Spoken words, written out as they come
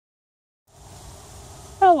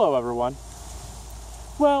Hello everyone.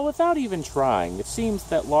 Well, without even trying, it seems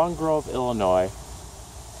that Long Grove, Illinois,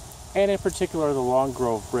 and in particular the Long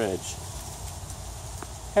Grove Bridge,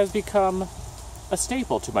 has become a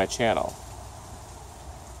staple to my channel.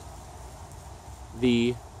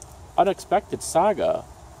 The unexpected saga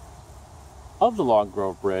of the Long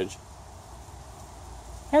Grove Bridge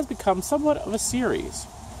has become somewhat of a series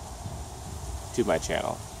to my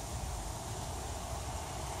channel.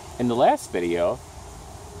 In the last video,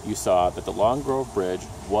 you saw that the Long Grove Bridge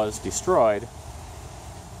was destroyed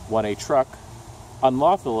when a truck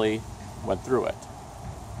unlawfully went through it.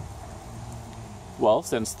 Well,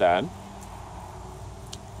 since then,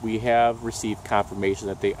 we have received confirmation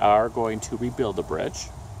that they are going to rebuild the bridge.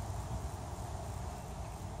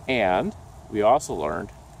 And we also learned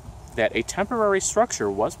that a temporary structure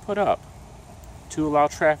was put up to allow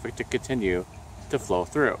traffic to continue to flow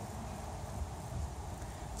through.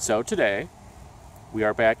 So today, we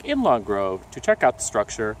are back in Long Grove to check out the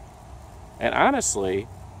structure, and honestly,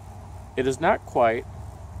 it is not quite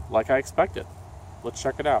like I expected. Let's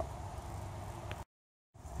check it out.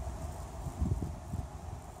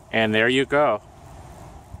 And there you go.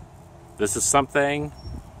 This is something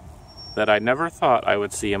that I never thought I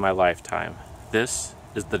would see in my lifetime. This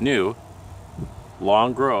is the new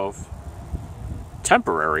Long Grove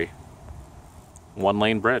temporary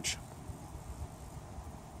one-lane bridge.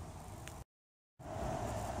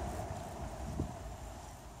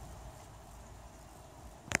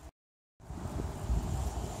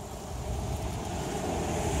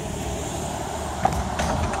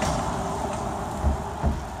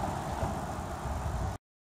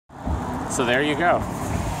 So there you go.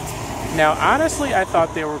 Now, honestly, I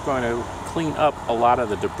thought they were going to clean up a lot of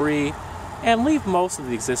the debris and leave most of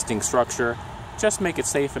the existing structure, just make it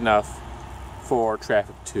safe enough for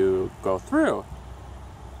traffic to go through.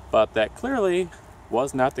 But that clearly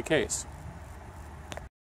was not the case.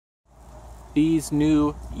 These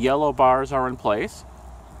new yellow bars are in place,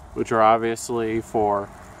 which are obviously for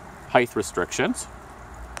height restrictions.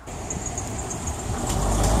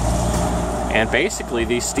 And basically,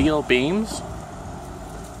 these steel beams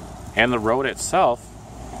and the road itself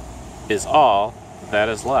is all that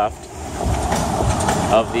is left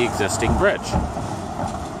of the existing bridge.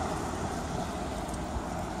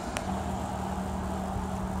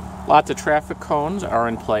 Lots of traffic cones are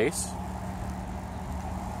in place.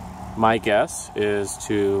 My guess is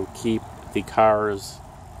to keep the cars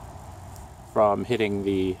from hitting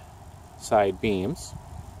the side beams.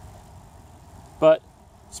 But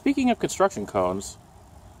speaking of construction cones,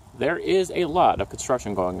 there is a lot of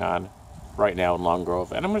construction going on right now in Long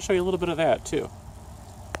Grove, and I'm going to show you a little bit of that too.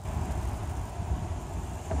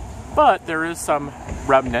 But there is some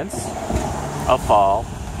remnants of fall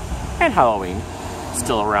and Halloween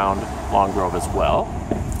still around Long Grove as well,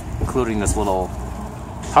 including this little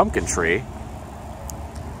pumpkin tree,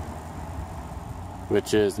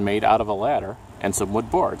 which is made out of a ladder and some wood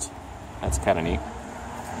boards. That's kind of neat.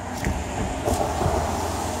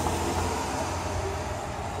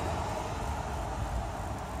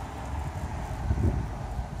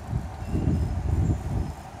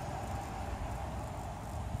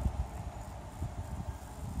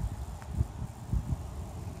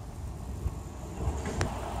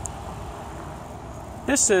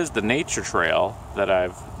 This is the nature trail that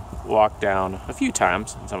I've walked down a few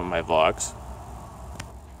times in some of my vlogs.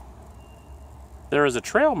 There is a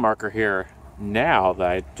trail marker here now that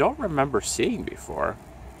I don't remember seeing before.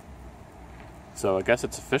 So I guess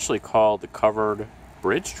it's officially called the Covered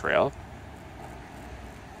Bridge Trail.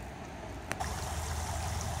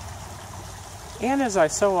 And as I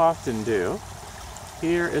so often do,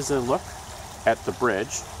 here is a look at the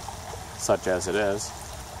bridge, such as it is,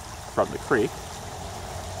 from the creek.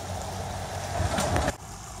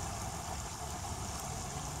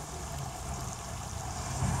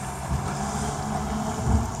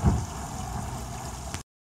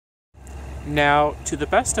 Now, to the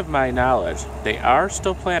best of my knowledge, they are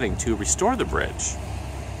still planning to restore the bridge.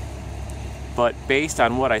 But based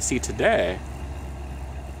on what I see today,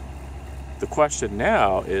 the question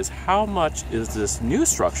now is how much is this new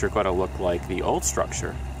structure going to look like the old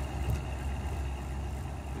structure?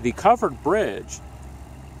 The covered bridge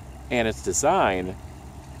and its design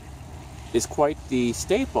is quite the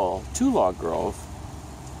staple to Long Grove,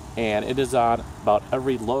 and it is on about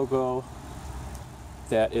every logo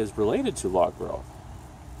that is related to Long Grove.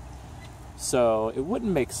 So it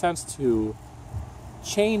wouldn't make sense to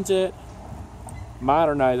change it,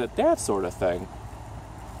 modernize it, that sort of thing.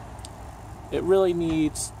 It really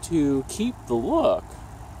needs to keep the look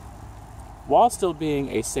while still being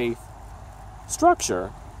a safe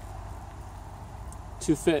structure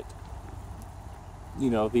to fit, you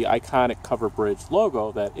know, the iconic covered bridge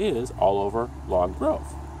logo that is all over Long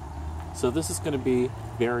Grove. So this is going to be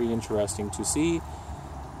very interesting to see.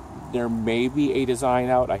 There may be a design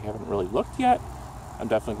out. I haven't really looked yet. I'm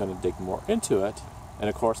definitely going to dig more into it. And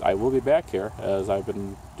of course, I will be back here, as I've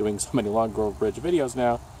been doing so many Long Grove Bridge videos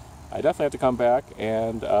now. I definitely have to come back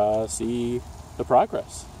and see the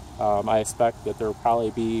progress. I expect that there will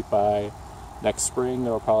probably be, by next spring,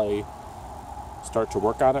 they'll probably start to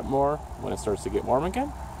work on it more when it starts to get warm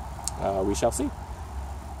again. We shall see.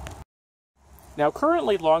 Now,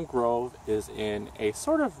 currently Long Grove is in a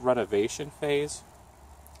sort of renovation phase.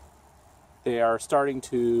 They are starting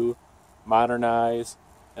to modernize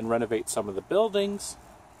and renovate some of the buildings.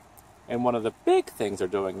 And one of the big things they're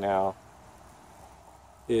doing now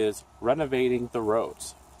is renovating the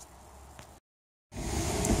roads.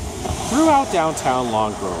 Throughout downtown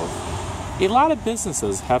Long Grove, a lot of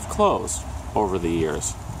businesses have closed over the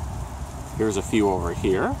years. Here's a few over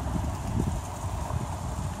here.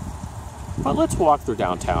 But let's walk through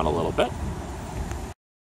downtown a little bit.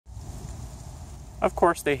 Of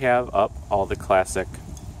course, they have up all the classic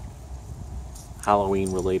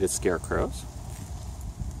Halloween-related scarecrows.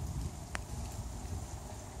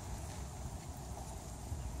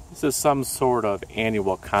 This is some sort of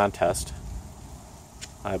annual contest,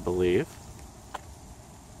 I believe.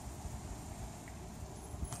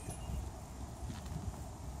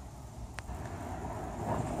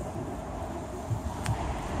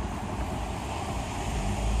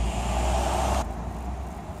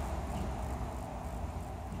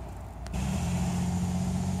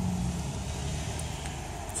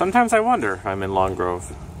 Sometimes I wonder if I'm in Long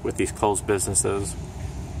Grove with these closed businesses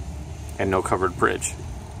and no covered bridge.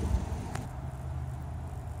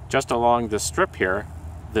 Just along this strip here,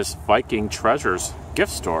 this Viking Treasures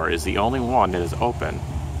gift store is the only one that is open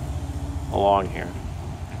along here.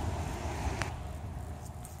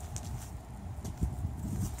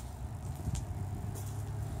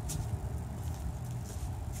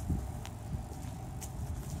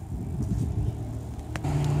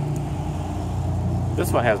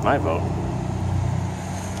 This one has my vote.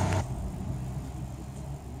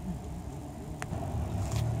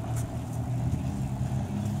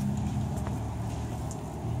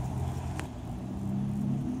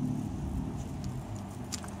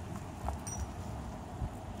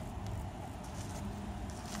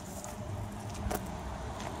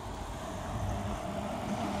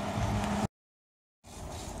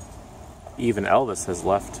 Even Elvis has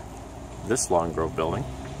left this Long Grove building.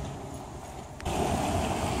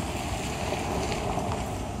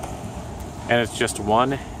 And it's just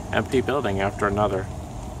one empty building after another.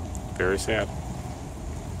 Very sad.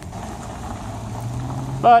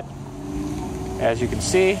 But, as you can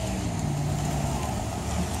see,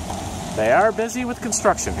 they are busy with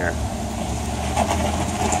construction here.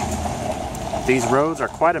 These roads are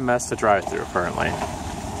quite a mess to drive through currently.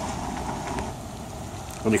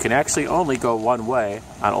 And you can actually only go one way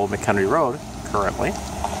on Old McHenry Road currently.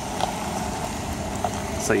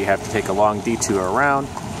 So you have to take a long detour around.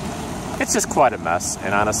 It's just quite a mess,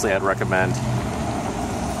 and honestly I'd recommend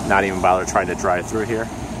not even bother trying to drive through here,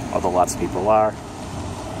 although lots of people are.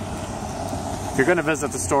 If you're going to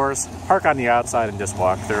visit the stores, park on the outside and just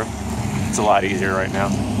walk through. It's a lot easier right now.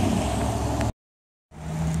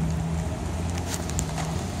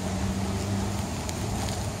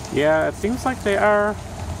 Yeah, it seems like they are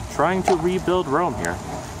trying to rebuild Rome here.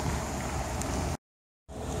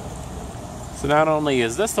 So not only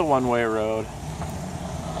is this a one-way road,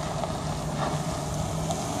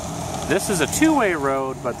 this is a two-way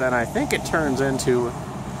road, but then I think it turns into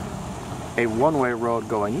a one-way road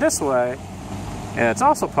going this way, and it's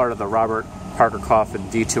also part of the Robert Parker Coffin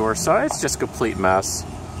detour, so it's just a complete mess.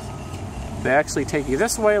 They actually take you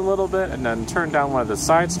this way a little bit and then turn down one of the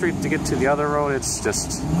side streets to get to the other road. It's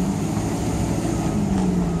just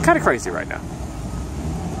kind of crazy right now.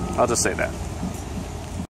 I'll just say that.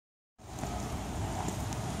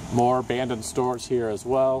 More abandoned stores here as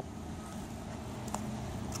well.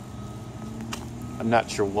 I'm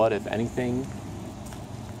not sure what, if anything,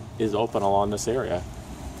 is open along this area.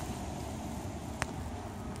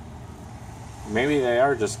 Maybe they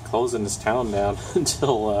are just closing this town down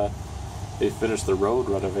until they finish the road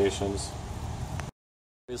renovations.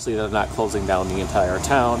 Obviously, they're not closing down the entire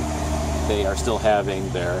town. They are still having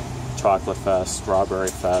their Chocolate Fest, Strawberry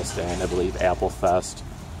Fest, and I believe Apple Fest.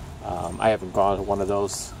 I haven't gone to one of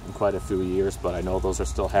those in quite a few years, but I know those are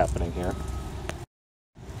still happening here.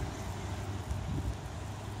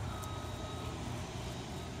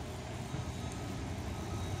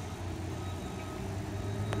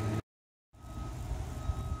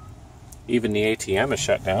 Even the ATM is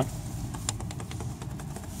shut down.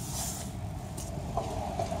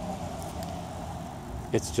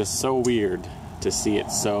 It's just so weird to see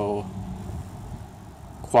it so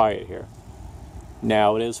quiet here.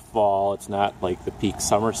 Now it is fall, it's not like the peak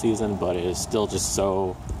summer season, but it is still just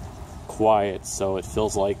so quiet, so it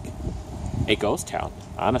feels like a ghost town,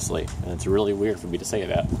 honestly. And it's really weird for me to say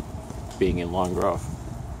that, being in Long Grove.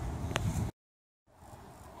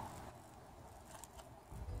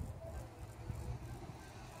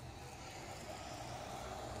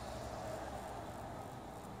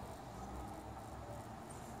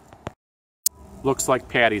 Looks like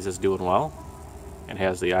Patty's is doing well and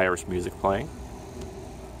has the Irish music playing.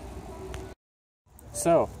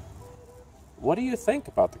 So, what do you think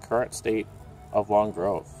about the current state of Long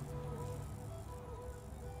Grove?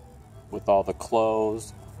 With all the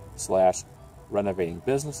closed / renovating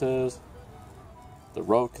businesses, the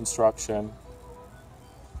road construction,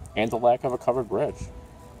 and the lack of a covered bridge.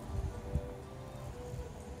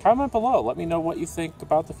 Comment below. Let me know what you think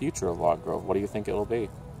about the future of Long Grove. What do you think it will be?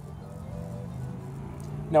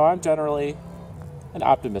 Now, I'm generally an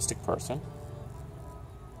optimistic person,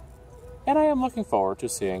 and I am looking forward to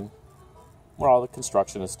seeing where all the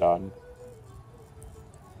construction is done,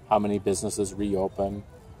 how many businesses reopen,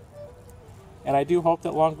 and I do hope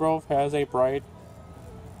that Long Grove has a bright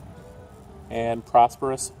and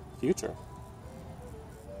prosperous future.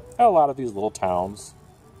 A lot of these little towns,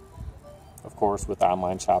 of course, with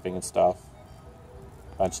online shopping and stuff,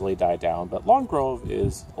 eventually die down, but Long Grove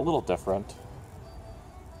is a little different.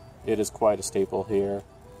 It is quite a staple here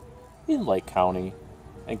in Lake County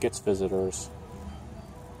and gets visitors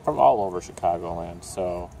from all over Chicagoland,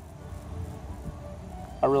 so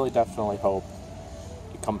I really definitely hope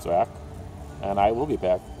it comes back, and I will be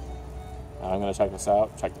back. I'm going to check this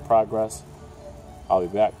out, check the progress. I'll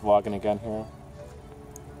be back vlogging again here.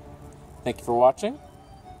 Thank you for watching.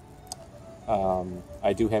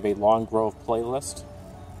 I do have a Long Grove playlist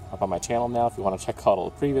up on my channel now if you want to check out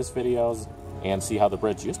all the previous videos and see how the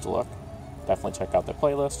bridge used to look. Definitely check out the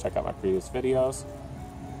playlist, check out my previous videos.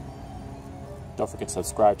 Don't forget to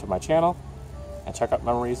subscribe to my channel, and check out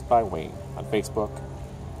Memories by Wayne on Facebook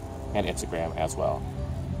and Instagram as well.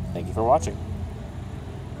 Thank you for watching.